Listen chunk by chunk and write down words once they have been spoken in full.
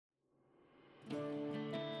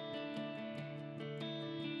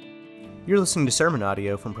You're listening to sermon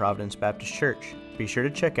audio from Providence Baptist Church. Be sure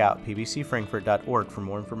to check out pbcfrankfurt.org for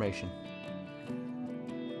more information.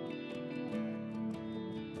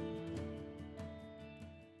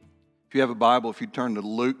 If you have a Bible, if you turn to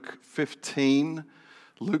Luke 15,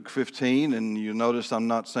 and you notice I'm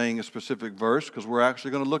not saying a specific verse because we're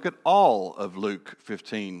actually going to look at all of Luke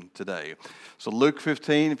 15 today. So Luke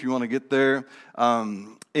 15, if you want to get there.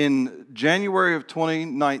 In January of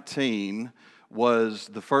 2019 was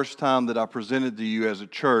the first time that I presented to you as a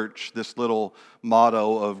church this little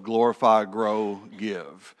motto of glorify, grow,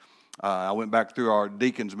 give. I went back through our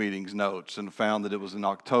deacons meetings notes and found that it was in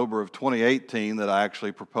October of 2018 that I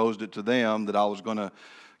actually proposed it to them that I was going to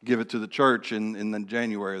give it to the church in the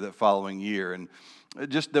January of that following year. And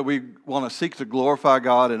just that we want to seek to glorify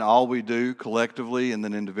God in all we do collectively and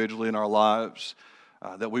then individually in our lives.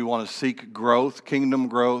 That we want to seek growth, kingdom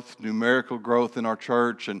growth, numerical growth in our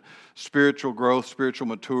church, and spiritual growth, spiritual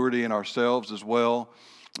maturity in ourselves as well.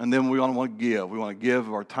 And then we want to give. We want to give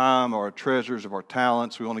of our time, our treasures, of our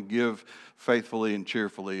talents. We want to give faithfully and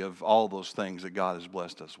cheerfully of all those things that God has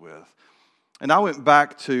blessed us with. And I went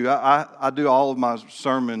back to, I do all of my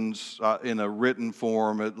sermons in a written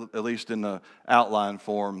form, at least in the outline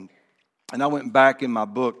form. And I went back in my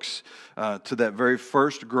books to that very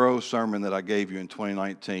first Grow sermon that I gave you in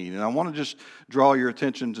 2019. And I want to just draw your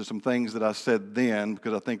attention to some things that I said then,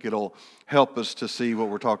 because I think it'll help us to see what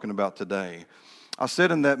we're talking about today. I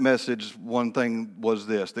said in that message, one thing was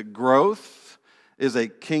this, that growth is a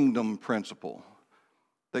kingdom principle,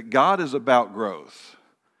 that God is about growth.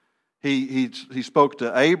 He spoke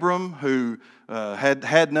to Abram, who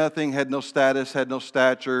had nothing, had no status, had no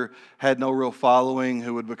stature, had no real following,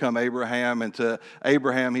 who would become Abraham. And to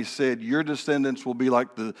Abraham, he said, your descendants will be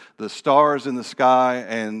like the stars in the sky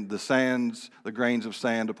and the grains of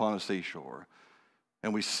sand upon a seashore.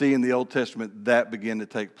 And we see in the Old Testament that begin to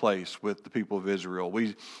take place with the people of Israel.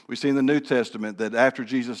 We see in the New Testament that after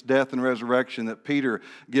Jesus' death and resurrection that Peter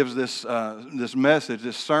gives this message,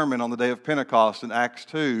 this sermon on the day of Pentecost in Acts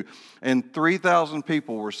 2, and 3,000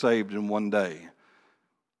 people were saved in one day.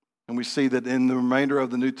 And we see that in the remainder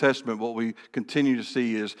of the New Testament, what we continue to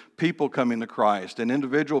see is people coming to Christ and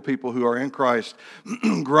individual people who are in Christ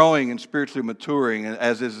growing and spiritually maturing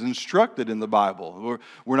as is instructed in the Bible.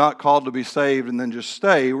 We're not called to be saved and then just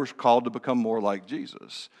stay. We're called to become more like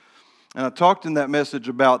Jesus. And I talked in that message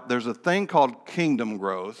about there's a thing called kingdom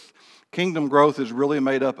growth. Kingdom growth is really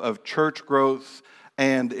made up of church growth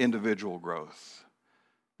and individual growth.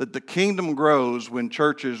 That the kingdom grows when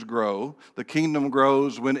churches grow, the kingdom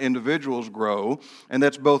grows when individuals grow, and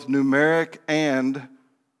that's both numeric and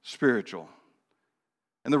spiritual.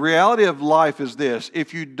 And the reality of life is this,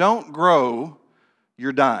 if you don't grow,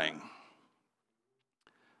 you're dying.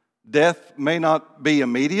 Death may not be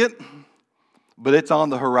immediate, but it's on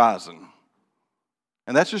the horizon.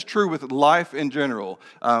 And that's just true with life in general.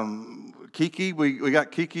 Kiki, we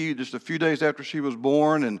got Kiki just a few days after she was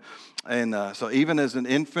born, and so even as an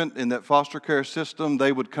infant in that foster care system,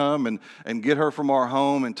 they would come and get her from our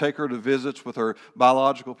home and take her to visits with her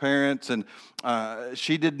biological parents. And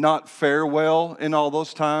she did not fare well in all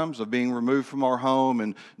those times of being removed from our home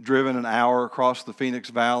and driven an hour across the Phoenix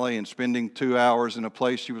Valley and spending 2 hours in a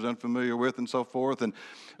place she was unfamiliar with and so forth. And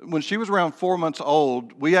when she was around 4 months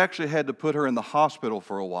old, we actually had to put her in the hospital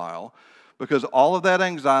for a while, because all of that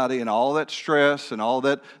anxiety and all that stress and all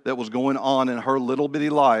that was going on in her little bitty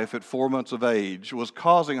life at 4 months of age was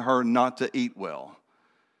causing her not to eat well.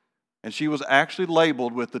 And she was actually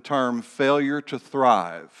labeled with the term failure to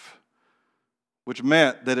thrive, which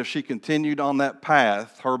meant that if she continued on that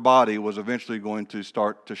path, her body was eventually going to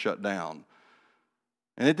start to shut down.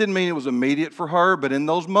 And it didn't mean it was immediate for her, but in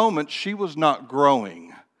those moments, she was not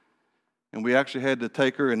growing. And we actually had to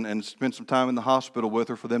take her and spend some time in the hospital with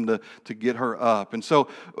her for them to get her up. And so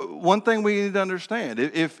one thing we need to understand,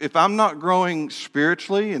 if I'm not growing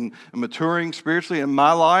spiritually and maturing spiritually in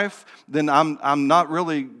my life, then I'm not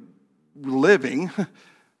really living,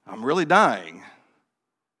 I'm really dying.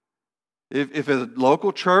 If a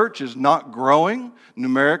local church is not growing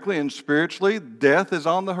numerically and spiritually, death is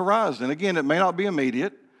on the horizon. Again, it may not be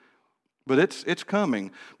immediate, but it's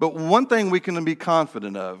coming. But one thing we can be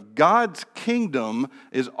confident of, God's kingdom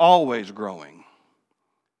is always growing.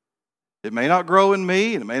 It may not grow in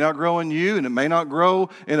me, and it may not grow in you, and it may not grow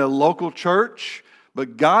in a local church,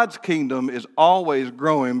 but God's kingdom is always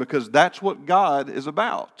growing because that's what God is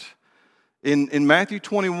about. In Matthew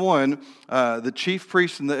 21, the chief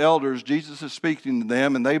priests and the elders, Jesus is speaking to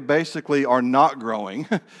them, and they basically are not growing.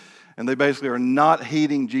 And they basically are not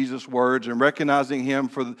heeding Jesus' words and recognizing him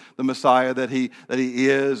for the Messiah that he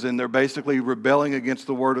is. And they're basically rebelling against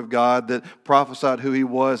the word of God that prophesied who he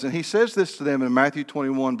was. And he says this to them in Matthew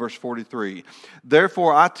 21, verse 43.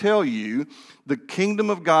 Therefore, I tell you, the kingdom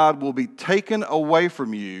of God will be taken away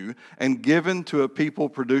from you and given to a people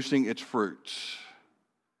producing its fruits.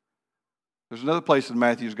 There's another place in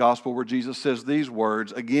Matthew's gospel where Jesus says these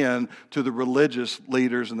words, again, to the religious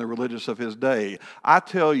leaders and the religious of his day. I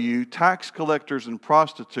tell you, tax collectors and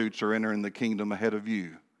prostitutes are entering the kingdom ahead of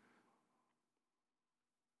you.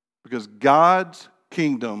 Because God's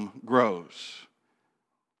kingdom grows.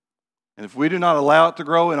 And if we do not allow it to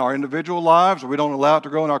grow in our individual lives, or we don't allow it to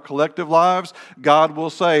grow in our collective lives, God will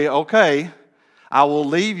say, okay, I will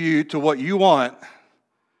leave you to what you want,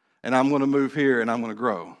 and I'm going to move here and I'm going to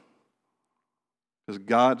grow. Because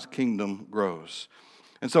God's kingdom grows.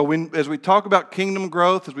 And so as we talk about kingdom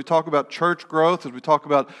growth, as we talk about church growth, as we talk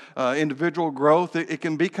about individual growth, it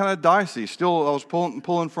can be kind of dicey. Still, I was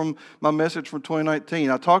pulling from my message from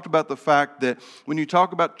 2019. I talked about the fact that when you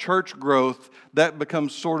talk about church growth, that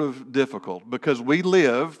becomes sort of difficult because we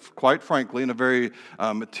live, quite frankly, in a very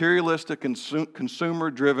materialistic,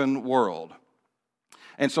 consumer-driven world.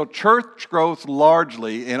 And so church growth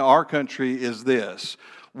largely in our country is this.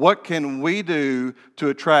 What can we do to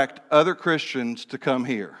attract other Christians to come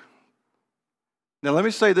here? Now, let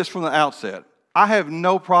me say this from the outset. I have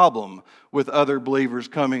no problem with other believers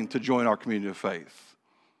coming to join our community of faith.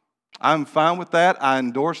 I'm fine with that. I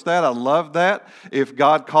endorse that. I love that. If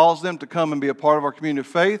God calls them to come and be a part of our community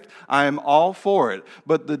of faith, I am all for it.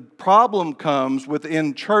 But the problem comes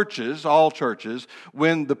within churches, all churches,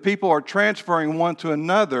 when the people are transferring one to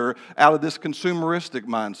another out of this consumeristic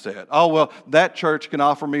mindset. Oh, well, that church can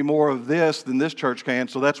offer me more of this than this church can,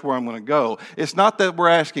 so that's where I'm going to go. It's not that we're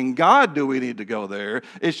asking God, do we need to go there?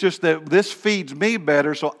 It's just that this feeds me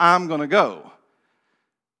better, so I'm going to go.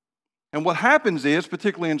 And what happens is,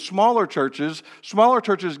 particularly in smaller churches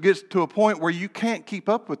get to a point where you can't keep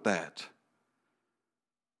up with that.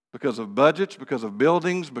 Because of budgets, because of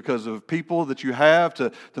buildings, because of people that you have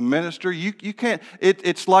to minister. You can't.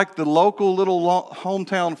 It's like the local little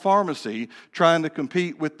hometown pharmacy trying to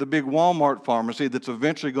compete with the big Walmart pharmacy that's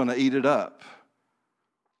eventually going to eat it up.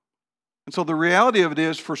 And so the reality of it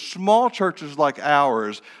is, for small churches like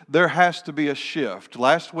ours, there has to be a shift.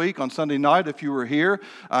 Last week on Sunday night, if you were here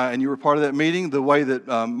and you were part of that meeting, the way that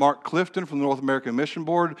Mark Clifton from the North American Mission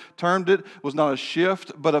Board termed it was not a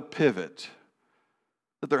shift, but a pivot.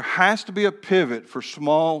 That there has to be a pivot for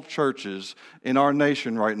small churches in our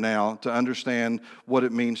nation right now to understand what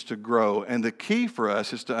it means to grow. And the key for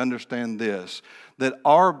us is to understand this, that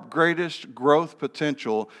our greatest growth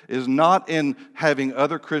potential is not in having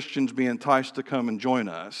other Christians be enticed to come and join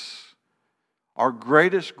us. Our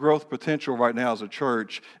greatest growth potential right now as a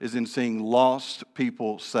church is in seeing lost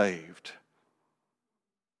people saved.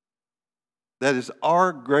 That is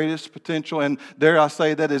our greatest potential, and dare I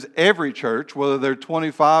say that is every church, whether they're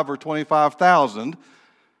 25 or 25,000,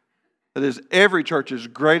 that is every church's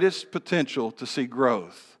greatest potential to see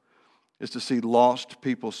growth, is to see lost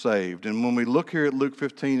people saved. And when we look here at Luke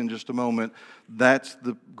 15 in just a moment, that's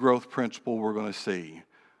the growth principle we're going to see.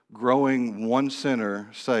 Growing one sinner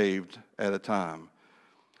saved at a time.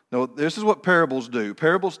 Now, this is what parables do.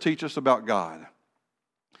 Parables teach us about God.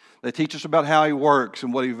 They teach us about how He works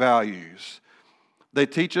and what He values. They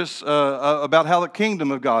teach us about how the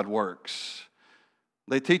kingdom of God works.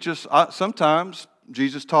 They teach us, sometimes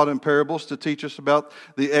Jesus taught in parables to teach us about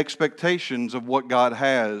the expectations of what God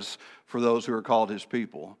has for those who are called His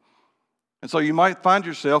people. And so you might find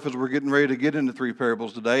yourself, as we're getting ready to get into 3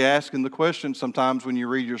 parables today, asking the question sometimes when you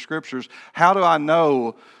read your scriptures, how do I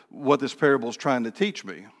know what this parable is trying to teach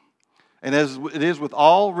me? And as it is with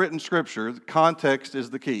all written scripture, context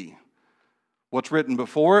is the key. What's written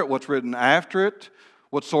before it, what's written after it,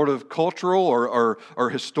 what sort of cultural or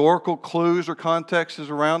historical clues or context is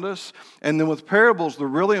around us. And then with parables, the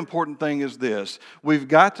really important thing is this. We've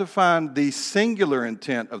got to find the singular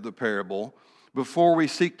intent of the parable before we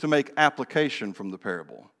seek to make application from the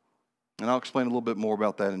parable. And I'll explain a little bit more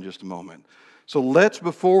about that in just a moment. So let's,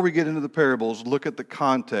 before we get into the parables, look at the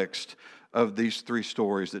context of these 3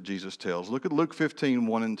 stories that Jesus tells. Look at Luke 15,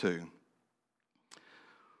 1 and 2.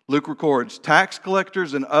 Luke records, tax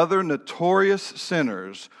collectors and other notorious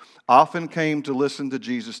sinners often came to listen to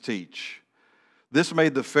Jesus teach. This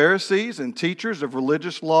made the Pharisees and teachers of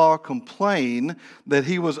religious law complain that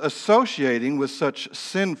He was associating with such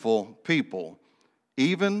sinful people,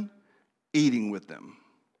 even eating with them.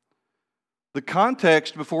 The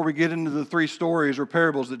context before we get into the three stories or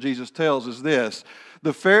parables that Jesus tells is this.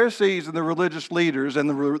 The Pharisees and the religious leaders and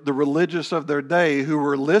the religious of their day who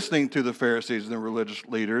were listening to the Pharisees and the religious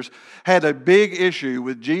leaders had a big issue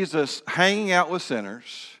with Jesus hanging out with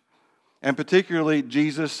sinners and particularly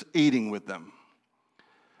Jesus eating with them.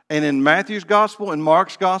 And in Matthew's gospel, in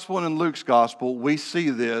Mark's gospel, and in Luke's gospel, we see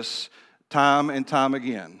this time and time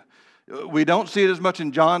again. We don't see it as much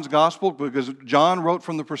in John's gospel because John wrote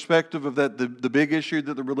from the perspective of that the big issue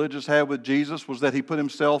that the religious had with Jesus was that he put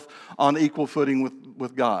himself on equal footing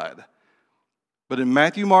with God. But in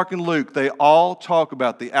Matthew, Mark, and Luke, they all talk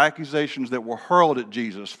about the accusations that were hurled at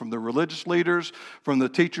Jesus from the religious leaders, from the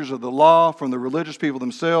teachers of the law, from the religious people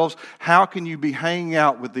themselves. How can you be hanging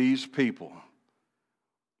out with these people?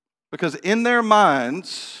 Because in their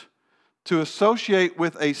minds, to associate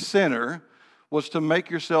with a sinner was to make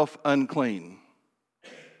yourself unclean.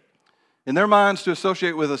 In their minds, to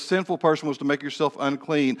associate with a sinful person was to make yourself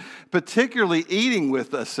unclean, particularly eating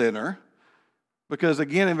with a sinner, because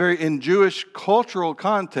again, in Jewish cultural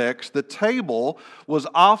context, the table was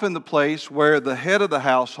often the place where the head of the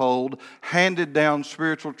household handed down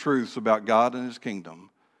spiritual truths about God and His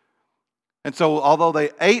kingdom. And so, although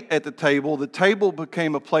they ate at the table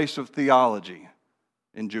became a place of theology.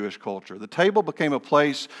 In Jewish culture, the table became a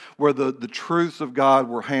place where the truths of God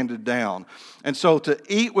were handed down. And so to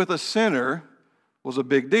eat with a sinner was a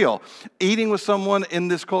big deal. Eating with someone in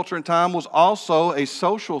this culture and time was also a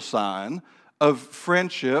social sign of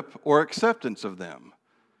friendship or acceptance of them.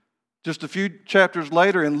 Just a few chapters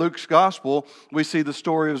later in Luke's gospel, we see the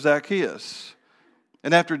story of Zacchaeus.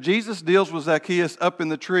 And after Jesus deals with Zacchaeus up in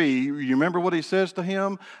the tree, you remember what he says to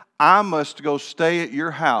him? I must go stay at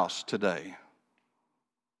your house today.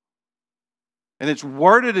 And it's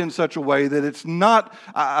worded in such a way that it's not,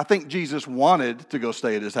 I think Jesus wanted to go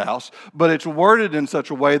stay at his house, but it's worded in such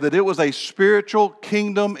a way that it was a spiritual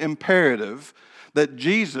kingdom imperative that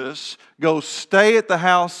Jesus go stay at the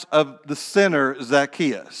house of the sinner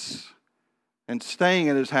Zacchaeus. And staying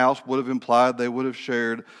at his house would have implied they would have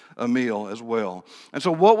shared a meal as well. And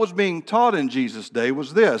so what was being taught in Jesus' day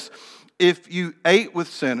was this. If you ate with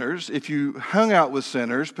sinners, if you hung out with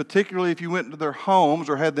sinners, particularly if you went into their homes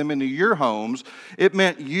or had them into your homes, it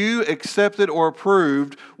meant you accepted or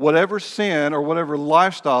approved whatever sin or whatever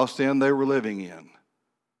lifestyle sin they were living in.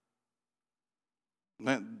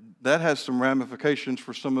 That has some ramifications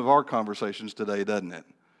for some of our conversations today, doesn't it?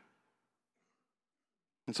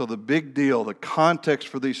 And so the big deal, the context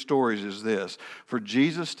for these stories is this. For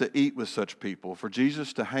Jesus to eat with such people, for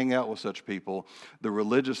Jesus to hang out with such people, the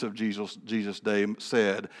religious of Jesus' day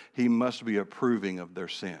said he must be approving of their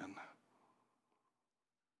sin.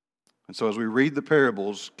 And so as we read the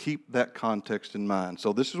parables, keep that context in mind.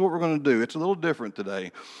 So this is what we're going to do. It's a little different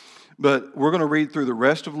today, but we're going to read through the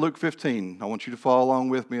rest of Luke 15. I want you to follow along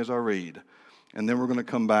with me as I read. And then we're going to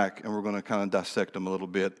come back and we're going to kind of dissect them a little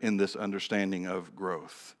bit in this understanding of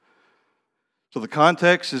growth. So the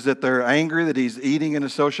context is that they're angry that he's eating and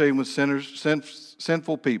associating with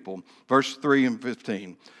sinful people. Verse 3 and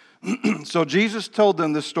 15. So Jesus told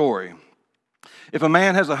them this story. If a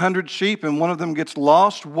man has 100 sheep and one of them gets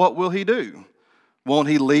lost, what will he do? Won't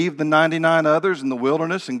he leave the 99 others in the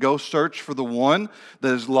wilderness and go search for the one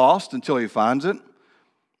that is lost until he finds it?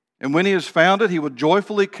 And when he has found it, he will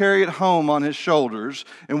joyfully carry it home on his shoulders.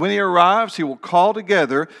 And when he arrives, he will call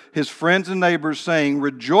together his friends and neighbors, saying,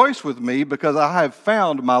 rejoice with me, because I have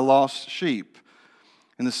found my lost sheep.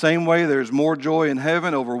 In the same way, there is more joy in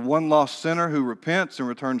heaven over one lost sinner who repents and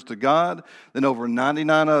returns to God than over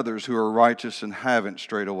 99 others who are righteous and haven't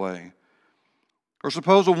strayed away. Or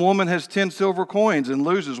suppose a woman has 10 silver coins and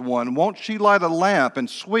loses one. Won't she light a lamp and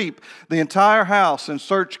sweep the entire house and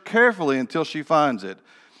search carefully until she finds it?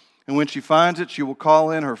 And when she finds it, she will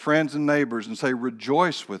call in her friends and neighbors and say,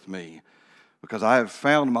 rejoice with me, because I have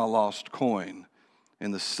found my lost coin.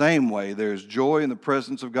 In the same way, there is joy in the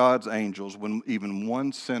presence of God's angels when even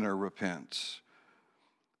one sinner repents.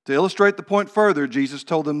 To illustrate the point further, Jesus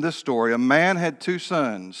told them this story. A man had 2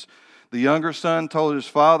 sons. The younger son told his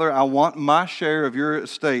father, I want my share of your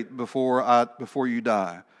estate before you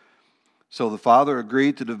die. So the father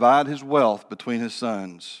agreed to divide his wealth between his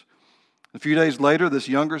sons. A few days later, this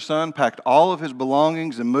younger son packed all of his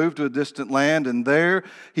belongings and moved to a distant land, and there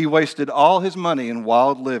he wasted all his money in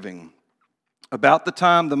wild living. About the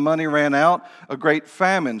time the money ran out, a great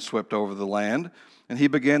famine swept over the land, and he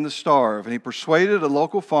began to starve. And he persuaded a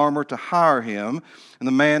local farmer to hire him, and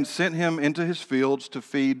the man sent him into his fields to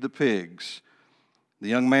feed the pigs. The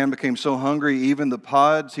young man became so hungry, even the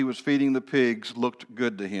pods he was feeding the pigs looked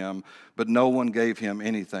good to him, but no one gave him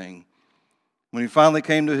anything. When he finally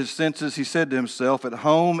came to his senses, he said to himself, "At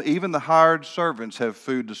home, even the hired servants have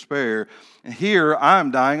food to spare, and here I am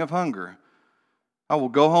dying of hunger. I will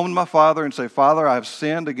go home to my father and say, 'Father, I have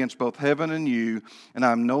sinned against both heaven and you, and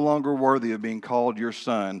I am no longer worthy of being called your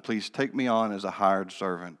son. Please take me on as a hired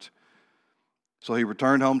servant.' So he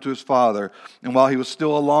returned home to his father, and while he was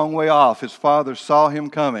still a long way off, his father saw him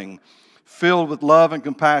coming. Filled with love and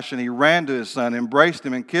compassion, he ran to his son, embraced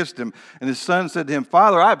him, and kissed him. And his son said to him,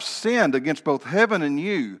 'Father, I have sinned against both heaven and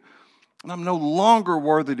you, and I'm no longer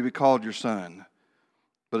worthy to be called your son.'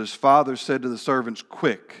 But his father said to the servants,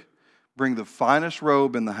 'Quick, bring the finest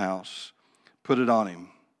robe in the house, put it on him.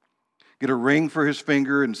 Get a ring for his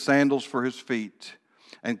finger and sandals for his feet,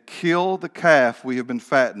 and kill the calf we have been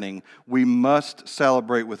fattening. We must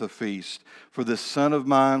celebrate with a feast, for this son of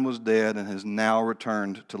mine was dead and has now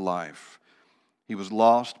returned to life. He was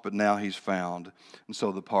lost, but now he's found.' And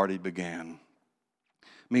so the party began.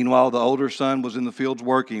 Meanwhile, the older son was in the fields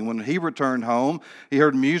working. When he returned home, he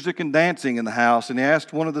heard music and dancing in the house, and he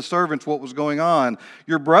asked one of the servants what was going on.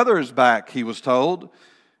 'Your brother is back,' he was told,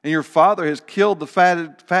 'and your father has killed the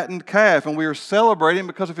fattened calf, and we are celebrating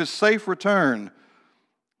because of his safe return.'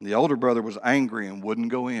 And the older brother was angry and wouldn't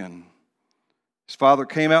go in. His father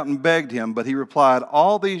came out and begged him, but he replied,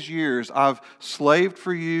 'All these years I've slaved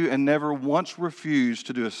for you and never once refused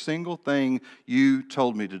to do a single thing you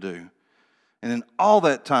told me to do. And in all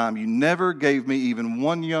that time, you never gave me even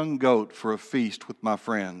one young goat for a feast with my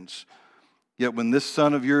friends. Yet when this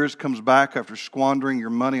son of yours comes back after squandering your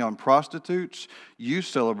money on prostitutes, you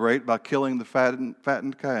celebrate by killing the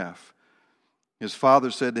fattened calf.' His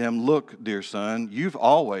father said to him, 'Look, dear son, you've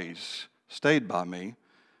always stayed by me,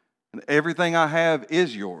 and everything I have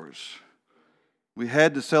is yours. We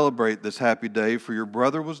had to celebrate this happy day, for your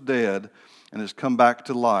brother was dead and has come back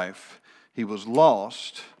to life. He was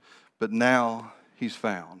lost, but now he's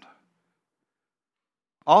found.'"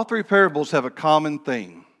 All three parables have a common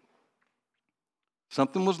theme.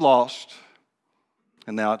 Something was lost,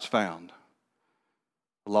 and now it's found.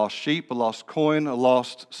 A lost sheep, a lost coin, a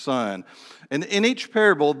lost son. And in each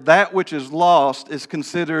parable, that which is lost is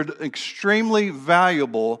considered extremely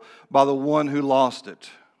valuable by the one who lost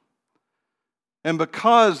it. And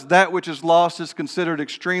because that which is lost is considered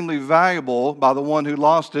extremely valuable by the one who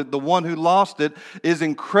lost it, the one who lost it is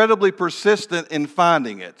incredibly persistent in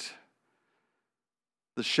finding it.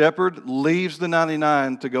 The shepherd leaves the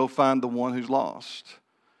 99 to go find the one who's lost.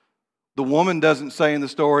 The woman doesn't say in the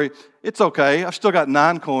story, "It's okay, I've still got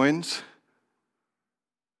 9 coins."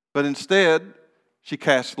 But instead, she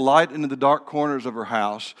casts light into the dark corners of her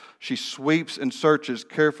house. She sweeps and searches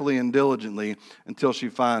carefully and diligently until she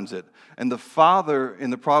finds it. And the father in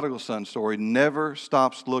the prodigal son story never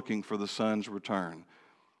stops looking for the son's return.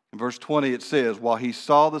 In verse 20 it says, "While he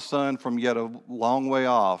saw the son from yet a long way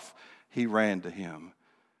off, he ran to him."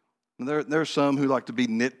 And there are some who like to be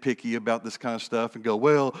nitpicky about this kind of stuff and go,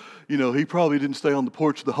 "Well, he probably didn't stay on the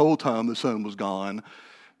porch the whole time the son was gone."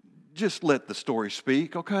 Just let the story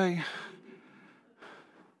speak, okay?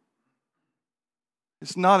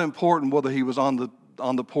 It's not important whether he was on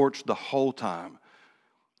the porch the whole time.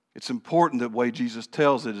 It's important that the way Jesus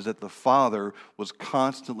tells it is that the Father was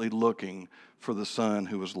constantly looking for the Son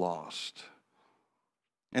who was lost.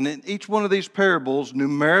 And in each one of these parables,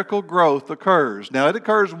 numerical growth occurs. Now, it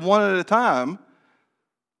occurs one at a time,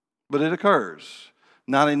 but it occurs.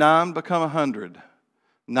 99 become 100.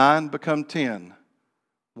 9 become 10.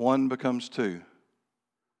 1 becomes 2.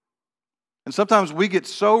 And sometimes we get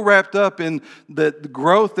so wrapped up in the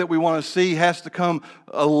growth that we want to see has to come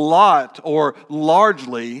a lot or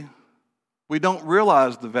largely, we don't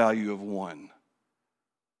realize the value of 1.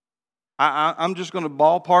 I'm just going to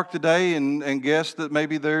ballpark today and guess that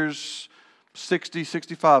maybe there's 60,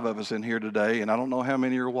 65 of us in here today, and I don't know how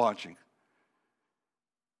many are watching.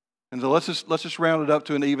 And so let's just round it up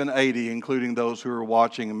to an even 80, including those who are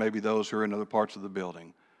watching and maybe those who are in other parts of the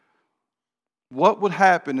building. What would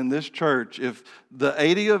happen in this church if the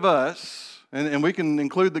 80 of us, and we can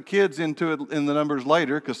include the kids into it in the numbers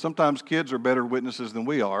later, because sometimes kids are better witnesses than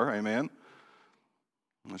we are, amen?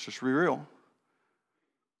 Let's just be real.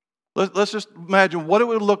 Let's just imagine what it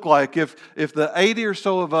would look like if the 80 or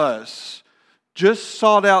so of us just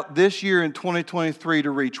sought out this year in 2023 to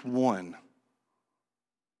reach 1.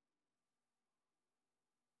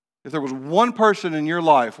 If there was one person in your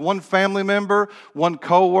life, one family member, one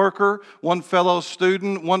coworker, one fellow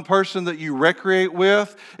student, one person that you recreate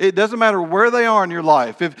with, it doesn't matter where they are in your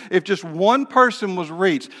life. If just one person was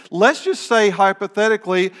reached, let's just say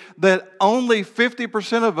hypothetically that only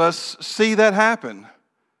 50% of us see that happen.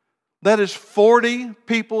 That is 40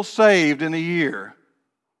 people saved in a year.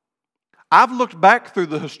 I've looked back through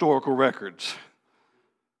the historical records.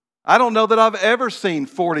 I don't know that I've ever seen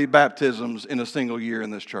 40 baptisms in a single year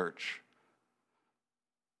in this church.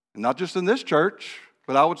 And not just in this church,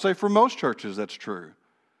 but I would say for most churches that's true.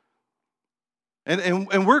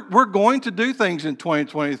 And we're going to do things in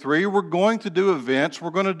 2023. We're going to do events. We're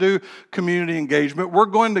going to do community engagement. We're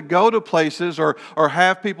going to go to places or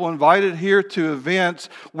have people invited here to events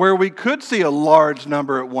where we could see a large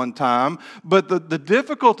number at one time. But the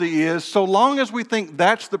difficulty is, so long as we think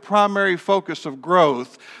that's the primary focus of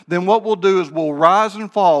growth, then what we'll do is we'll rise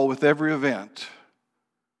and fall with every event.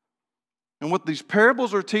 And what these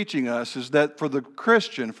parables are teaching us is that for the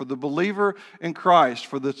Christian, for the believer in Christ,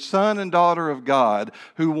 for the son and daughter of God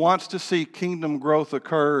who wants to see kingdom growth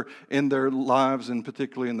occur in their lives and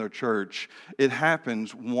particularly in their church, it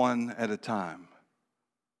happens one at a time.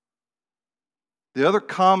 The other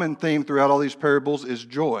common theme throughout all these parables is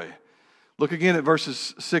joy. Look again at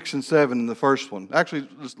verses 6 and 7 in the first one. Actually,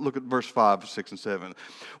 let's look at verse 5, 6, and 7.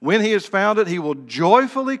 When he has found it, he will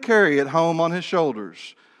joyfully carry it home on his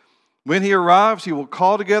shoulders. When he arrives, he will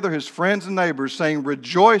call together his friends and neighbors, saying,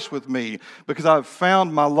 "Rejoice with me, because I have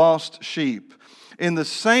found my lost sheep." In the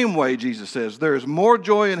same way, Jesus says, there is more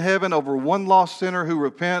joy in heaven over one lost sinner who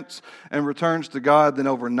repents and returns to God than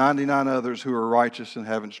over 99 others who are righteous and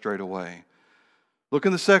haven't strayed away. Look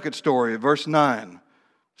in the second story, verse 9.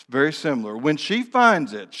 It's very similar. When she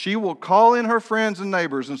finds it, she will call in her friends and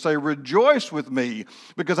neighbors and say, "Rejoice with me,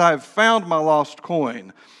 because I have found my lost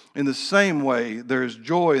coin." In the same way, there is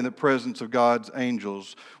joy in the presence of God's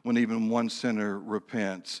angels when even one sinner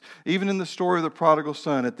repents. Even in the story of the prodigal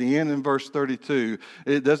son, at the end in verse 32,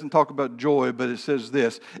 it doesn't talk about joy, but it says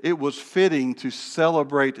this: it was fitting to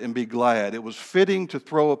celebrate and be glad. It was fitting to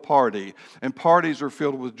throw a party, and parties are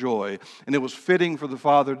filled with joy. And it was fitting for the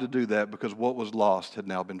Father to do that because what was lost had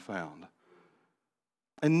now been found.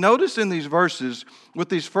 And notice in these verses, with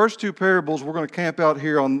these first two parables, we're going to camp out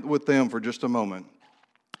here with them for just a moment.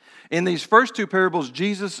 In these first two parables,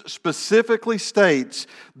 Jesus specifically states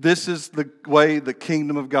this is the way the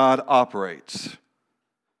kingdom of God operates.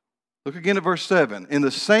 Look again at verse 7. In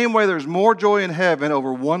the same way, there's more joy in heaven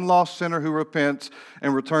over one lost sinner who repents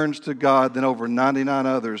and returns to God than over 99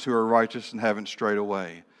 others who are righteous and haven't strayed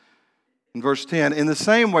away. In verse 10, in the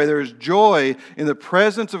same way, there is joy in the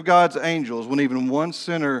presence of God's angels when even one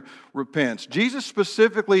sinner repents. Jesus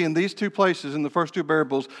specifically in these two places, in the first two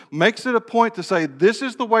parables, makes it a point to say this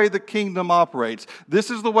is the way the kingdom operates. This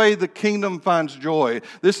is the way the kingdom finds joy.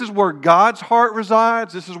 This is where God's heart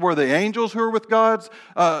resides. This is where the angels who are with God's,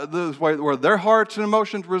 where their hearts and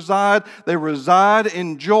emotions reside. They reside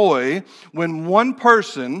in joy when one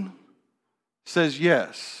person says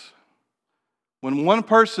yes. When one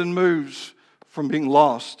person moves from being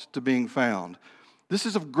lost to being found. This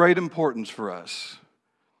is of great importance for us,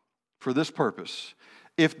 for this purpose.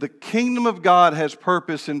 If the kingdom of God has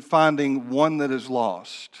purpose in finding one that is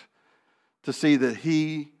lost, to see that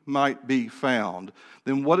he might be found,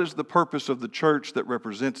 then what is the purpose of the church that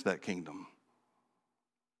represents that kingdom?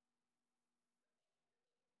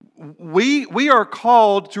 We are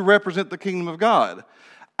called to represent the kingdom of God.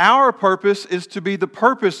 Our purpose is to be the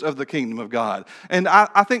purpose of the kingdom of God. And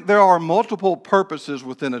I think there are multiple purposes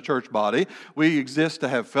within a church body. We exist to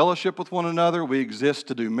have fellowship with one another. We exist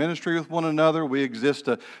to do ministry with one another. We exist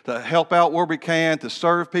to help out where we can, to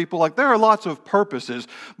serve people. Like, there are lots of purposes.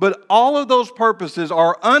 But all of those purposes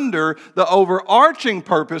are under the overarching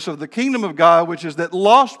purpose of the kingdom of God, which is that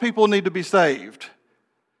lost people need to be saved.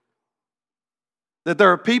 That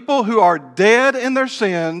there are people who are dead in their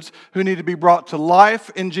sins who need to be brought to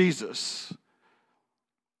life in Jesus.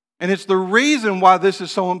 And it's the reason why this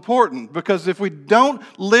is so important. Because if we don't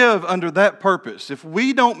live under that purpose, if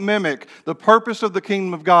we don't mimic the purpose of the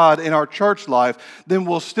kingdom of God in our church life, then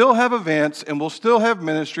we'll still have events and we'll still have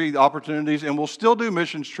ministry opportunities and we'll still do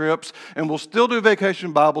missions trips and we'll still do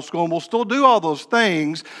vacation Bible school and we'll still do all those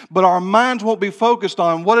things, but our minds won't be focused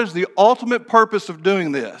on what is the ultimate purpose of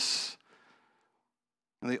doing this.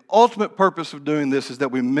 And the ultimate purpose of doing this is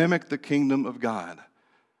that we mimic the kingdom of God.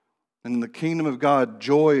 And in the kingdom of God,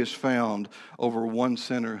 joy is found over one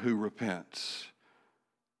sinner who repents.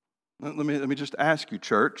 Let me just ask you,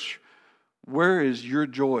 church, where is your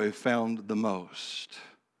joy found the most?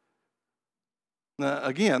 Now,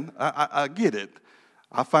 again, I get it.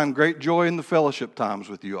 I find great joy in the fellowship times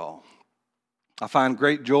with you all. I find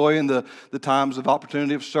great joy in the times of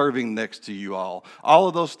opportunity of serving next to you all. All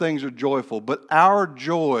of those things are joyful, but our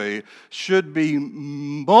joy should be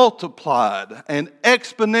multiplied and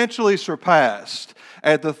exponentially surpassed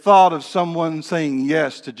at the thought of someone saying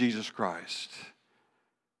yes to Jesus Christ.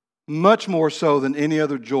 Much more so than any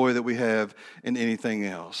other joy that we have in anything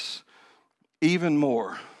else. Even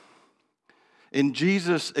more. in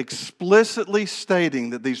Jesus explicitly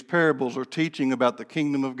stating that these parables are teaching about the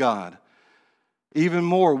kingdom of God, even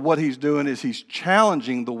more, what he's doing is he's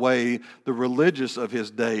challenging the way the religious of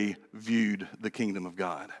his day viewed the kingdom of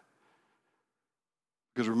God.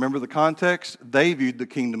 Because remember the context? They viewed the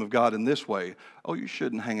kingdom of God in this way. Oh, you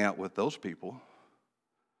shouldn't hang out with those people.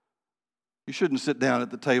 You shouldn't sit down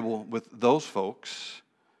at the table with those folks.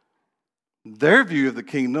 Their view of the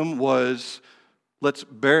kingdom was, let's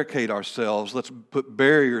barricade ourselves. Let's put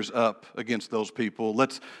barriers up against those people.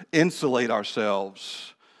 Let's insulate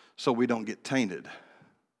ourselves so we don't get tainted.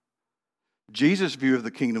 Jesus' view of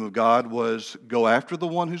the kingdom of God was go after the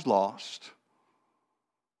one who's lost,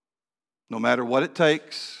 no matter what it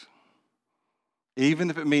takes, even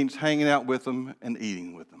if it means hanging out with them and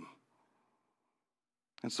eating with them.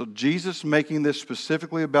 And so Jesus making this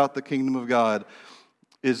specifically about the kingdom of God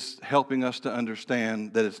is helping us to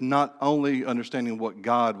understand that it's not only understanding what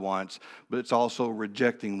God wants, but it's also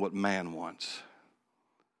rejecting what man wants.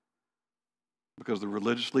 Because the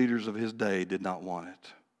religious leaders of his day did not want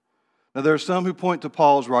it. Now there are some who point to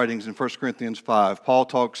Paul's writings in 1 Corinthians 5. Paul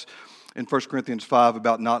talks in 1 Corinthians 5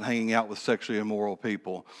 about not hanging out with sexually immoral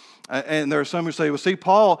people. And there are some who say, well, see,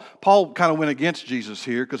 Paul kind of went against Jesus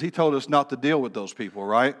here because he told us not to deal with those people,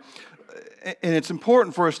 right? And it's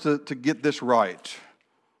important for us to get this right,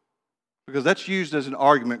 because that's used as an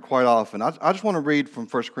argument quite often. I just want to read from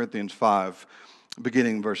 1 Corinthians 5,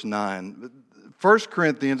 beginning in verse 9. 1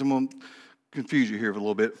 Corinthians, I'm going to confuse you here for a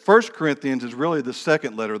little bit. 1 Corinthians is really the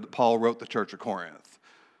second letter that Paul wrote the church of Corinth.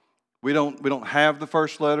 We don't have the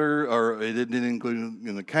first letter, or it didn't include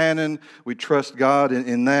in the canon. We trust God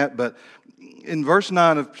in that. But in verse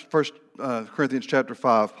 9 of 1 Corinthians chapter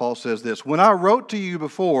 5, Paul says this: when I wrote to you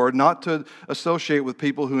before not to associate with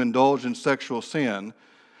people who indulge in sexual sin,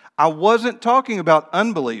 I wasn't talking about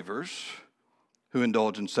unbelievers who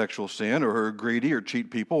indulge in sexual sin or who are greedy or cheat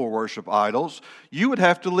people or worship idols. You would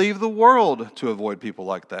have to leave the world to avoid people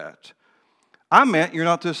like that. I meant you're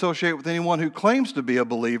not to associate with anyone who claims to be a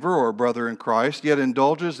believer or a brother in Christ, yet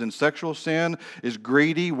indulges in sexual sin, is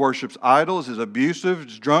greedy, worships idols, is abusive,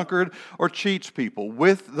 is drunkard, or cheats people.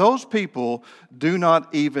 With those people, do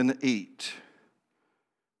not even eat.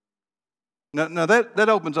 Now that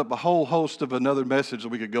opens up a whole host of another message that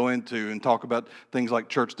we could go into and talk about things like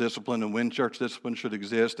church discipline and when church discipline should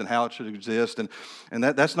exist and how it should exist. And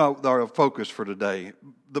that's not our focus for today.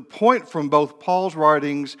 The point from both Paul's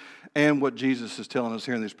writings and what Jesus is telling us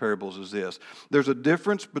here in these parables is this: there's a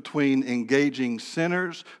difference between engaging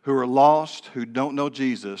sinners who are lost, who don't know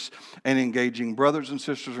Jesus, and engaging brothers and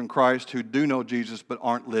sisters in Christ who do know Jesus but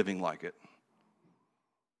aren't living like it.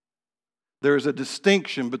 There is a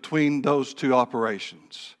distinction between those two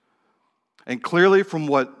operations. And clearly from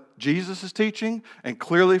what Jesus is teaching and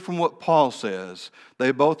clearly from what Paul says,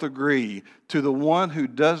 they both agree to the one who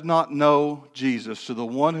does not know Jesus, to the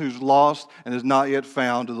one who's lost and is not yet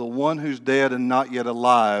found, to the one who's dead and not yet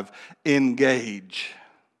alive, engage.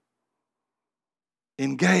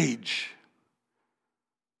 Engage.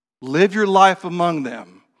 Live your life among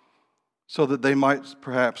them so that they might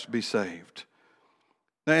perhaps be saved.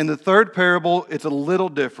 Now, in the third parable, it's a little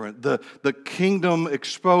different. The kingdom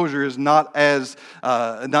exposure is not as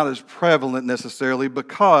prevalent necessarily,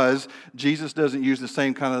 because Jesus doesn't use the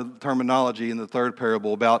same kind of terminology in the third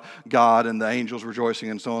parable about God and the angels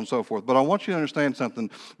rejoicing and so on and so forth. But I want you to understand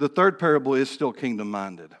something. The third parable is still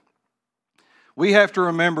kingdom-minded. We have to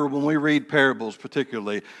remember when we read parables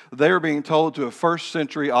particularly, they are being told to a first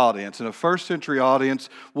century audience. And a first century audience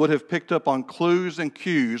would have picked up on clues and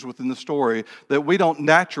cues within the story that we don't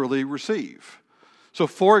naturally receive. So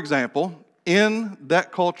for example, in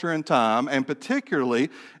that culture and time, and particularly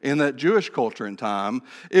in that Jewish culture and time,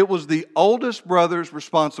 it was the oldest brother's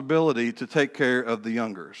responsibility to take care of the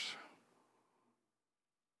youngers.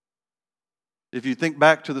 If you think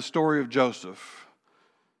back to the story of Joseph,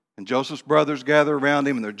 and Joseph's brothers gather around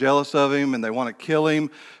him and they're jealous of him and they want to kill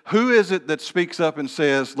him. Who is it that speaks up and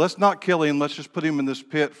says, let's not kill him, let's just put him in this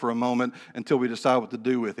pit for a moment until we decide what to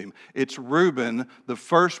do with him? It's Reuben, the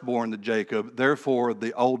firstborn to Jacob, therefore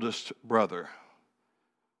the oldest brother.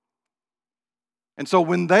 And so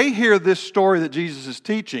when they hear this story that Jesus is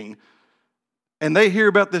teaching, and they hear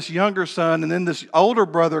about this younger son, and then this older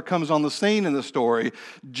brother comes on the scene in the story,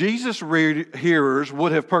 Jesus' hearers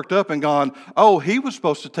would have perked up and gone, oh, he was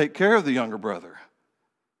supposed to take care of the younger brother.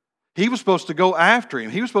 He was supposed to go after him.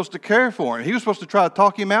 He was supposed to care for him. He was supposed to try to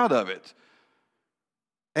talk him out of it.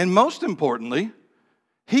 And most importantly,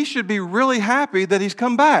 he should be really happy that he's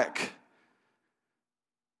come back,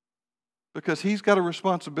 because he's got a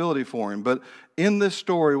responsibility for him. But in this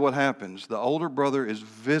story, what happens? The older brother is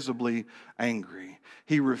visibly angry.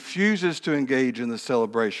 He refuses to engage in the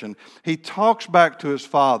celebration. He talks back to his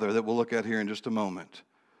father that we'll look at here in just a moment.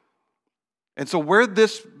 And so where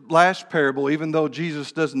this last parable, even though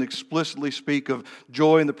Jesus doesn't explicitly speak of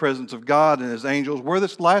joy in the presence of God and his angels, where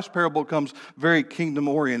this last parable becomes very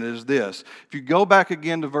kingdom-oriented is this. If you go back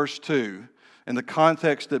again to verse 2, and the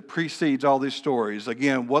context that precedes all these stories,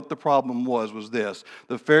 again, what the problem was this.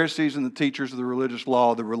 The Pharisees and the teachers of the religious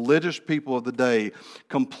law, the religious people of the day,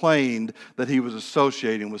 complained that he was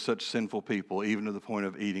associating with such sinful people, even to the point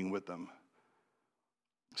of eating with them.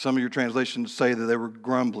 Some of your translations say that they were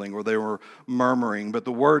grumbling or they were murmuring, but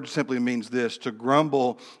the word simply means this, to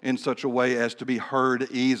grumble in such a way as to be heard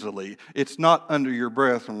easily. It's not under your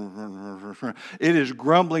breath. It is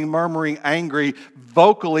grumbling, murmuring, angry,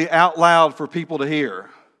 vocally out loud for people to hear.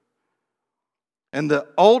 And the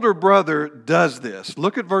older brother does this.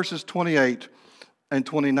 Look at verses 28 and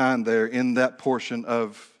 29 there in that portion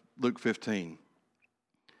of Luke 15.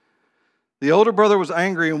 The older brother was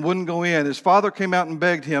angry and wouldn't go in. His father came out and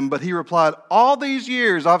begged him, but he replied, "All these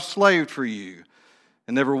years I've slaved for you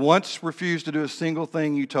and never once refused to do a single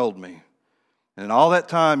thing you told me. And in all that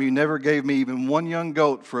time you never gave me even one young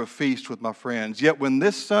goat for a feast with my friends. Yet when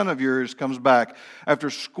this son of yours comes back after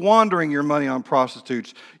squandering your money on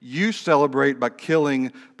prostitutes, you celebrate by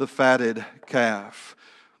killing the fatted calf."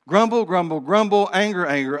 Grumble, grumble, grumble, anger,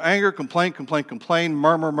 anger, anger, complain, complain, complain,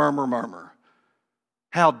 murmur, murmur, murmur.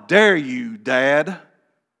 How dare you, Dad,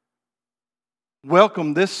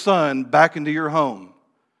 welcome this son back into your home?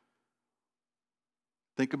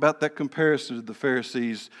 Think about that comparison to the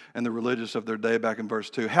Pharisees and the religious of their day back in verse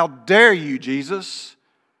 2. How dare you, Jesus,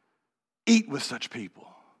 eat with such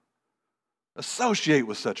people, associate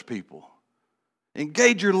with such people,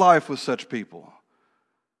 engage your life with such people.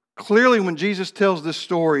 Clearly, when Jesus tells this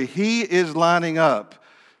story, he is lining up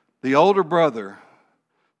the older brother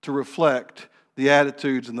to reflect the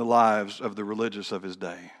attitudes and the lives of the religious of his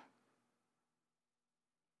day.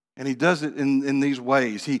 And he does it in these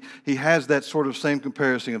ways. He has that sort of same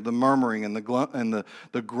comparison of the murmuring and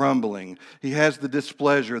the grumbling. He has the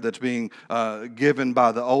displeasure that's being given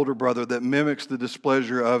by the older brother that mimics the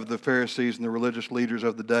displeasure of the Pharisees and the religious leaders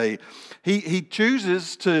of the day. He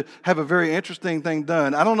chooses to have a very interesting thing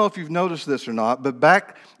done. I don't know if you've noticed this or not, but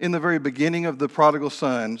back in the very beginning of the prodigal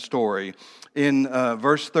son story, in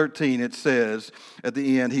verse 13, it says at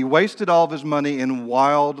the end, he wasted all of his money in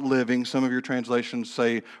wild living. Some of your translations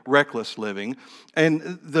say reckless living. And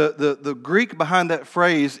the Greek behind that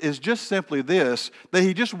phrase is just simply this, that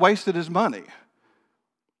he just wasted his money.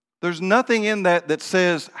 There's nothing in that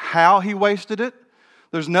says how he wasted it.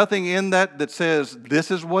 There's nothing in that says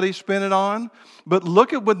this is what he spent it on. But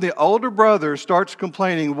look at when the older brother starts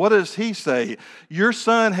complaining, what does he say? Your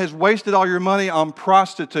son has wasted all your money on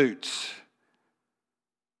prostitutes.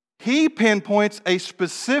 He pinpoints a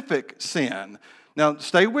specific sin. Now,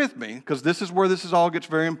 stay with me, because this is where this all gets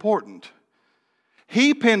very important.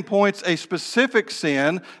 He pinpoints a specific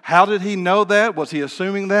sin. How did he know that? Was he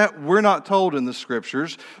assuming that? We're not told in the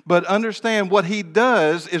Scriptures. But understand what he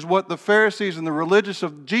does is what the Pharisees and the religious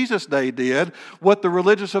of Jesus' day did, what the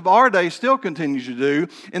religious of our day still continues to do,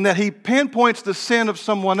 in that he pinpoints the sin of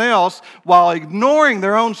someone else while ignoring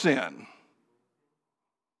their own sin.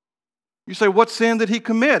 You say, what sin did he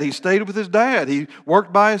commit? He stayed with his dad. He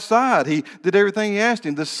worked by his side. He did everything he asked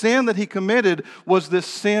him. The sin that he committed was this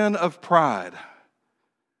sin of pride,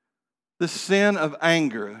 this sin of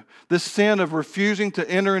anger, this sin of refusing to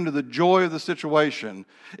enter into the joy of the situation.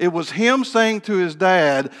 It was him saying to his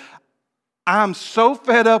dad, I'm so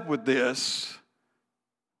fed up with this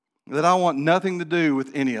that I want nothing to do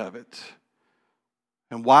with any of it.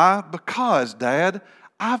 And why? Because, Dad,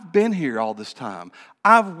 I've been here all this time.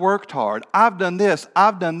 I've worked hard. I've done this.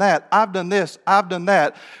 I've done that. I've done this. I've done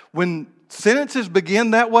that. When sentences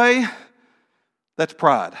begin that way, that's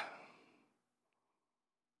pride.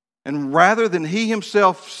 And rather than he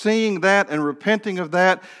himself seeing that and repenting of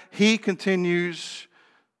that, he continues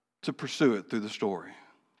to pursue it through the story.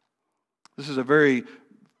 This is a very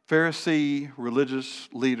Pharisee, religious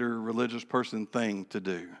leader, religious person thing to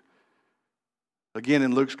do. Again,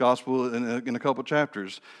 in Luke's gospel, in a couple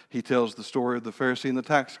chapters, he tells the story of the Pharisee and the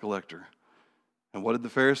tax collector. And what did the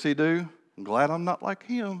Pharisee do? I'm glad I'm not like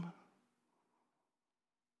him.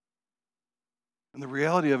 And the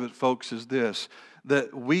reality of it, folks, is this,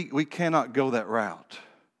 that we cannot go that route.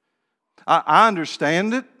 I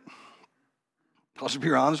understand it. I'll just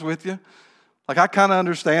be honest with you. Like, I kind of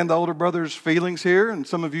understand the older brother's feelings here, and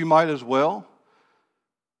some of you might as well.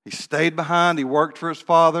 He stayed behind. He worked for his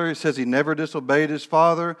father. He says he never disobeyed his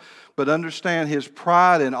father. But understand his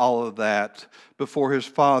pride in all of that before his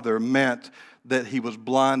father meant that he was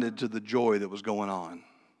blinded to the joy that was going on.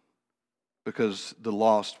 because the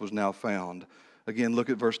lost was now found. Again, look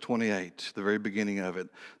at verse 28, the very beginning of it.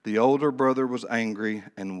 The older brother was angry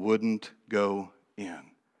and wouldn't go in.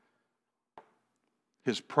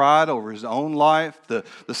 His pride over his own life, the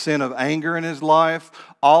sin of anger in his life,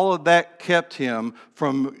 all of that kept him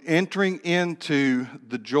from entering into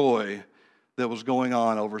the joy that was going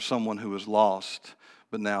on over someone who was lost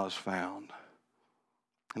but now is found.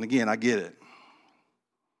 And again, I get it.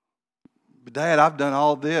 But Dad, I've done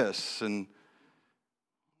all this, and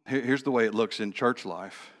here's the way it looks in church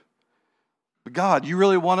life. But God, you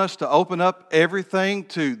really want us to open up everything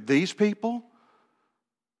to these people?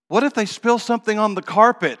 What if they spill something on the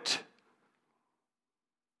carpet?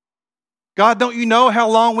 God, don't you know how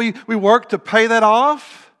long we work to pay that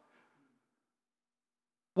off?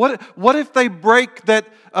 What if they break that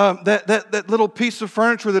little piece of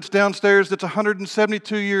furniture that's downstairs that's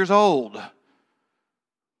 172 years old?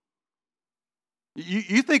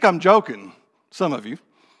 You think I'm joking, some of you.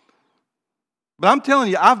 But I'm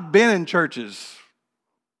telling you, I've been in churches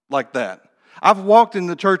like that. I've walked in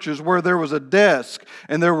the churches where there was a desk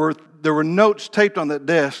and there were notes taped on that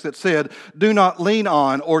desk that said, do not lean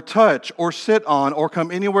on or touch or sit on or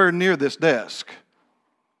come anywhere near this desk.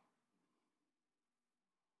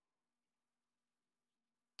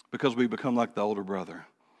 Because we become like the older brother.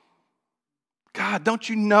 God, don't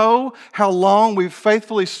you know how long we've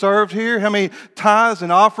faithfully served here? How many tithes and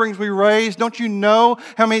offerings we raised? Don't you know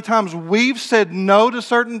how many times we've said no to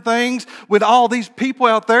certain things with all these people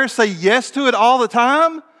out there say yes to it all the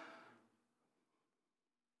time?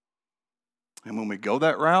 And when we go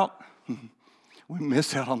that route, we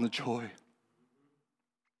miss out on the joy.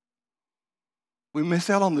 We miss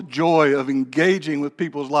out on the joy of engaging with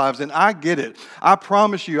people's lives. And I get it. I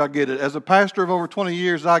promise you I get it. As a pastor of over 20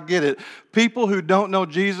 years, I get it. People who don't know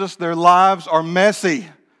Jesus, their lives are messy.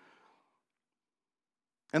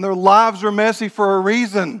 And their lives are messy for a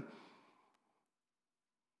reason.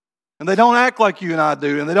 And they don't act like you and I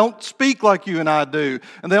do. And they don't speak like you and I do.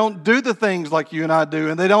 And they don't do the things like you and I do.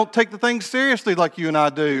 And they don't take the things seriously like you and I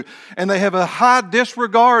do. And they have a high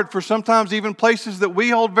disregard for sometimes even places that we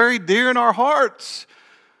hold very dear in our hearts.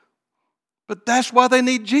 But that's why they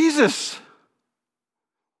need Jesus.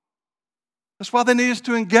 That's why they need us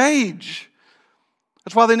to engage.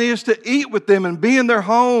 That's why they need us to eat with them and be in their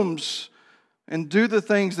homes and do the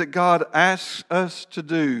things that God asks us to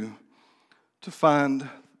do to find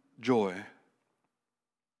joy.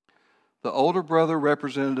 The older brother,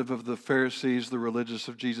 representative of the Pharisees, the religious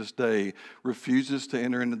of Jesus' day, refuses to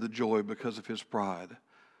enter into the joy because of his pride.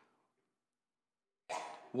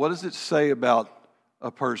 What does it say about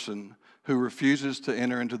a person who refuses to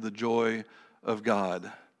enter into the joy of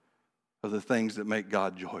God, of the things that make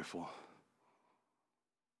God joyful?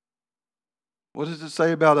 What does it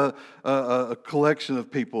say about a collection of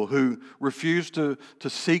people who refuse to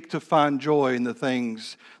seek to find joy in the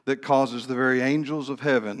things that causes the very angels of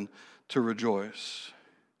heaven to rejoice?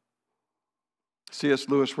 C.S.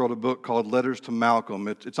 Lewis wrote a book called Letters to Malcolm.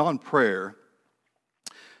 It's on prayer.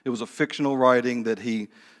 It was a fictional writing that he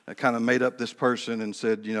kind of made up this person and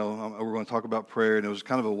said, you know, we're going to talk about prayer. And it was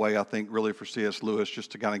kind of a way, I think, really for C.S. Lewis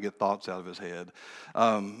just to kind of get thoughts out of his head.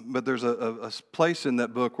 But there's a place in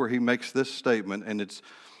that book where he makes this statement, and it's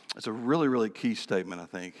a really, really key statement, I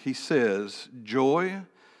think. He says, joy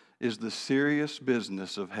is the serious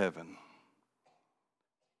business of heaven.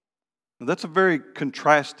 Now, that's a very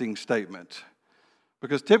contrasting statement,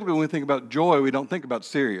 because typically when we think about joy, we don't think about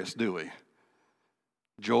serious, do we?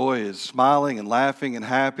 Joy is smiling and laughing and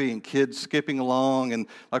happy and kids skipping along. And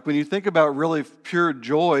like when you think about really pure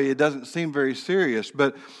joy, it doesn't seem very serious.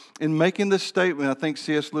 But in making this statement, I think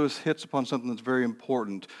C.S. Lewis hits upon something that's very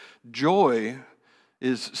important. Joy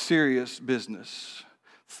is serious business.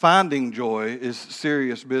 Finding joy is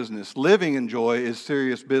serious business. Living in joy is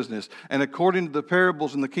serious business. And according to the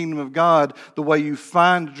parables in the kingdom of God, the way you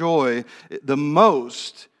find joy the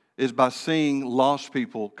most is by seeing lost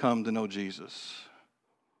people come to know Jesus.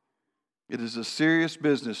 It is a serious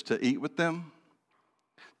business to eat with them,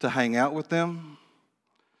 to hang out with them,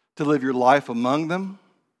 to live your life among them,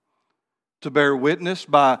 to bear witness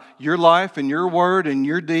by your life and your word and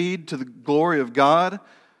your deed to the glory of God.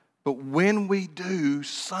 But when we do,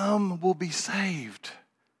 some will be saved.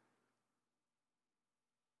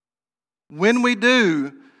 When we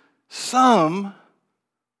do, some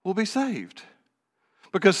will be saved.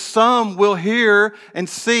 Because some will hear and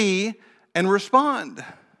see and respond.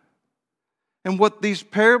 And what these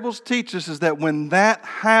parables teach us is that when that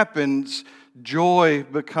happens, joy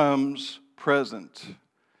becomes present.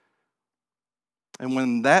 And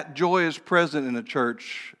when that joy is present in a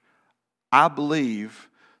church, I believe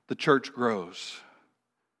the church grows.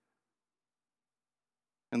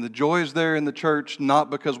 And the joy is there in the church not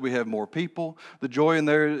because we have more people. The joy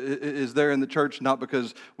is there in the church not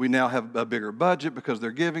because we now have a bigger budget, because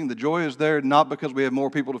they're giving. The joy is there not because we have more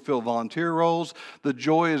people to fill volunteer roles. The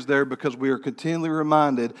joy is there because we are continually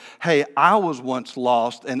reminded, hey, I was once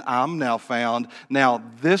lost and I'm now found. Now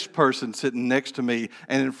this person sitting next to me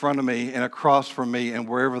and in front of me and across from me and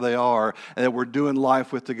wherever they are and that we're doing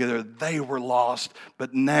life with together, they were lost,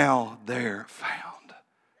 but now they're found.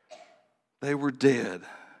 They were dead,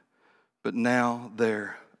 but now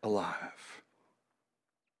they're alive.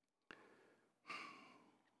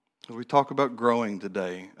 As we talk about growing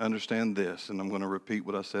today, understand this, and I'm going to repeat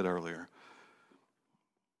what I said earlier.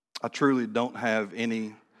 I truly don't have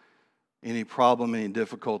any problem, any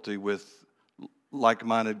difficulty with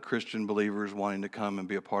like-minded Christian believers wanting to come and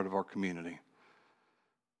be a part of our community.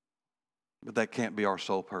 But that can't be our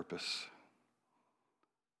sole purpose.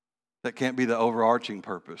 That can't be the overarching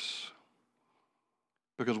purpose.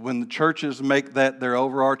 Because when the churches make that their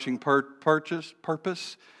overarching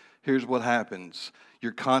purpose, here's what happens.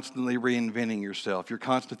 You're constantly reinventing yourself. You're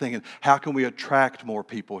constantly thinking, how can we attract more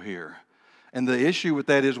people here? And the issue with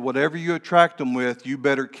that is whatever you attract them with, you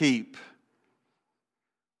better keep.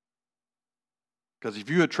 Because if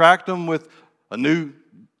you attract them with a new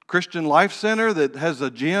Christian Life Center that has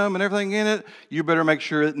a gym and everything in it, you better make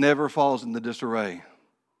sure it never falls into disarray.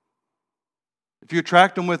 If you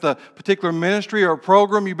attract them with a particular ministry or a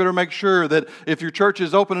program, you better make sure that if your church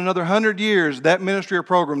is open another 100 years, that ministry or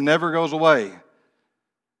program never goes away.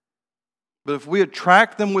 But if we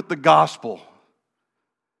attract them with the gospel,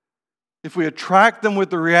 if we attract them with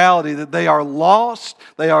the reality that they are lost,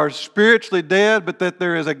 they are spiritually dead, but that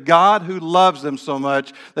there is a God who loves them so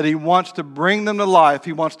much that He wants to bring them to life,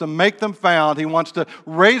 He wants to make them found, He wants to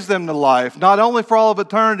raise them to life, not only for all of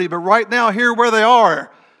eternity, but right now here where they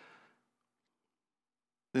are,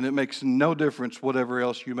 then it makes no difference whatever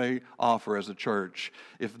else you may offer as a church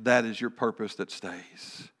if that is your purpose that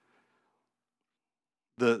stays.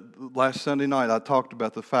 The last Sunday night I talked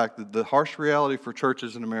about the fact that the harsh reality for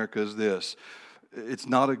churches in America is this. It's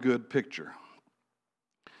not a good picture.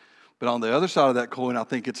 But on the other side of that coin, I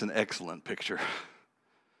think it's an excellent picture.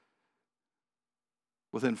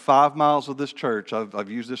 Within 5 miles of this church, I've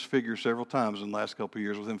used this figure several times in the last couple of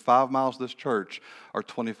years, within 5 miles of this church are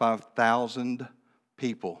 25,000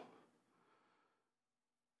 people.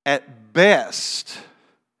 At best,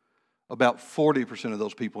 about 40% of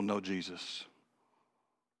those people know Jesus.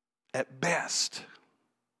 At best.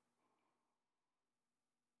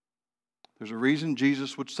 There's a reason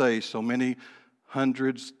Jesus would say so many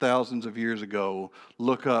hundreds, thousands of years ago,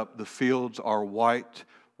 look up, the fields are white,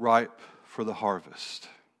 ripe for the harvest.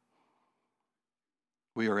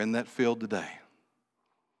 We are in that field today.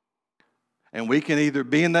 And we can either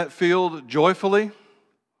be in that field joyfully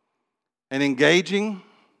and engaging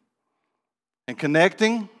and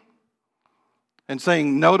connecting and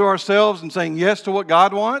saying no to ourselves and saying yes to what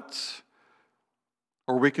God wants,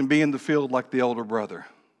 or we can be in the field like the older brother.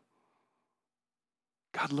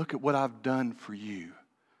 God, look at what I've done for you.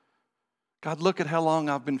 God, look at how long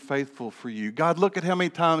I've been faithful for you. God, look at how many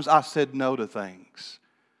times I said no to things.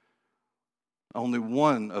 Only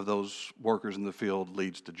one of those workers in the field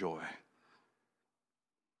leads to joy.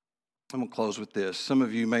 I'm going to close with this. Some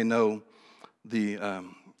of you may know the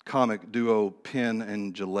comic duo Penn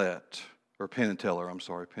and Teller. Penn and Teller.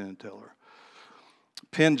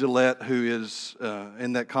 Penn Jillette, who is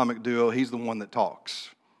in that comic duo, he's the one that talks,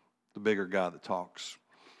 the bigger guy that talks.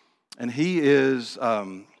 And he is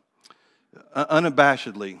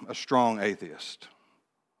unabashedly a strong atheist.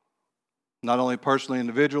 Not only personally,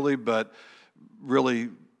 individually, but really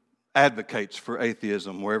advocates for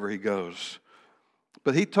atheism wherever he goes.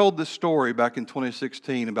 But he told this story back in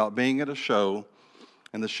 2016 about being at a show,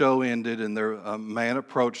 and the show ended, and a man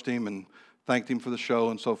approached him and thanked him for the show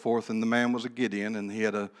and so forth, and the man was a Gideon, and he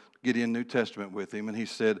had a Gideon New Testament with him, and he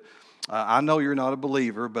said, I know you're not a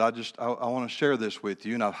believer, but I want to share this with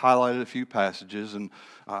you, and I've highlighted a few passages, and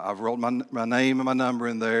I've wrote my name and my number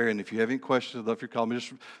in there, and if you have any questions, I'd love for you to call me.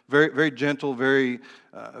 Just very, very gentle, very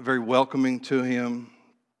welcoming to him.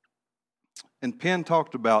 And Penn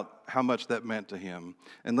talked about how much that meant to him.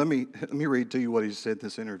 And let me read to you what he said in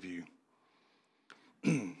this interview.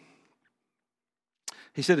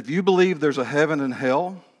 He said, if you believe there's a heaven and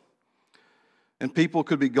hell, and people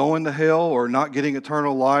could be going to hell or not getting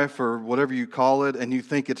eternal life or whatever you call it, and you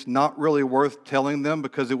think it's not really worth telling them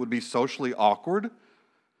because it would be socially awkward,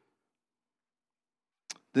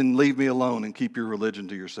 then leave me alone and keep your religion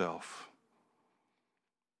to yourself.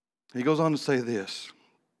 He goes on to say this.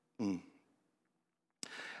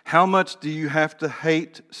 How much do you have to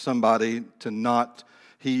hate somebody to not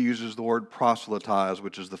he uses the word proselytize,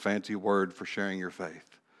 which is the fancy word for sharing your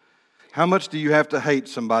faith. How much do you have to hate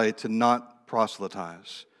somebody to not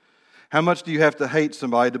proselytize? How much do you have to hate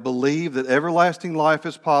somebody to believe that everlasting life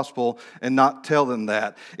is possible and not tell them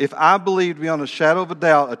that? If I believed beyond a shadow of a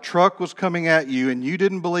doubt a truck was coming at you and you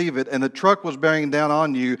didn't believe it and the truck was bearing down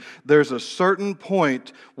on you, there's a certain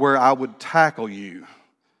point where I would tackle you.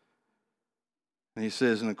 And he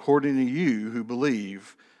says, and according to you who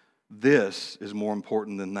believe, this is more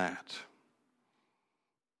important than that.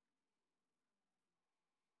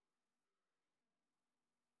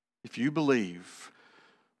 If you believe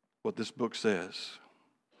what this book says,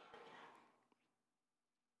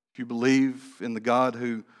 if you believe in the God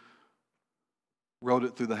who wrote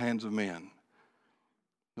it through the hands of men,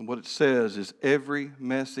 then what it says is every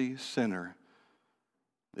messy sinner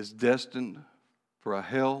is destined for a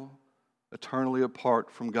hell eternally apart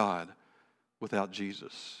from God without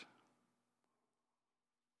Jesus.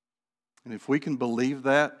 And if we can believe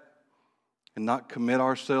that and not commit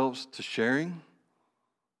ourselves to sharing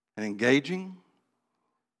and engaging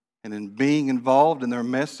and in being involved in their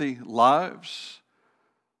messy lives,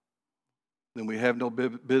 then we have no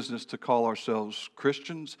business to call ourselves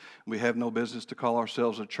Christians. We have no business to call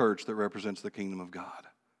ourselves a church that represents the kingdom of God.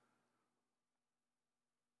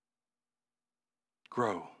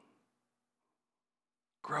 Grow.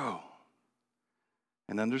 Grow.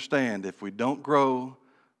 And understand, if we don't grow,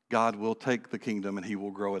 God will take the kingdom and He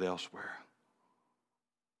will grow it elsewhere.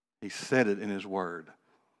 He said it in His Word.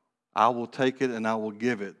 I will take it and I will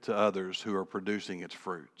give it to others who are producing its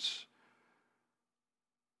fruits.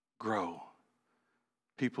 Grow.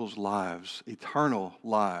 People's lives, eternal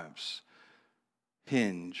lives,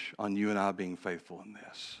 hinge on you and I being faithful in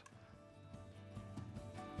this.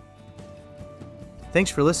 Thanks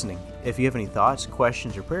for listening. If you have any thoughts,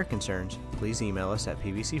 questions, or prayer concerns, please email us at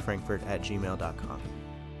pbcfrankfurt@gmail.com.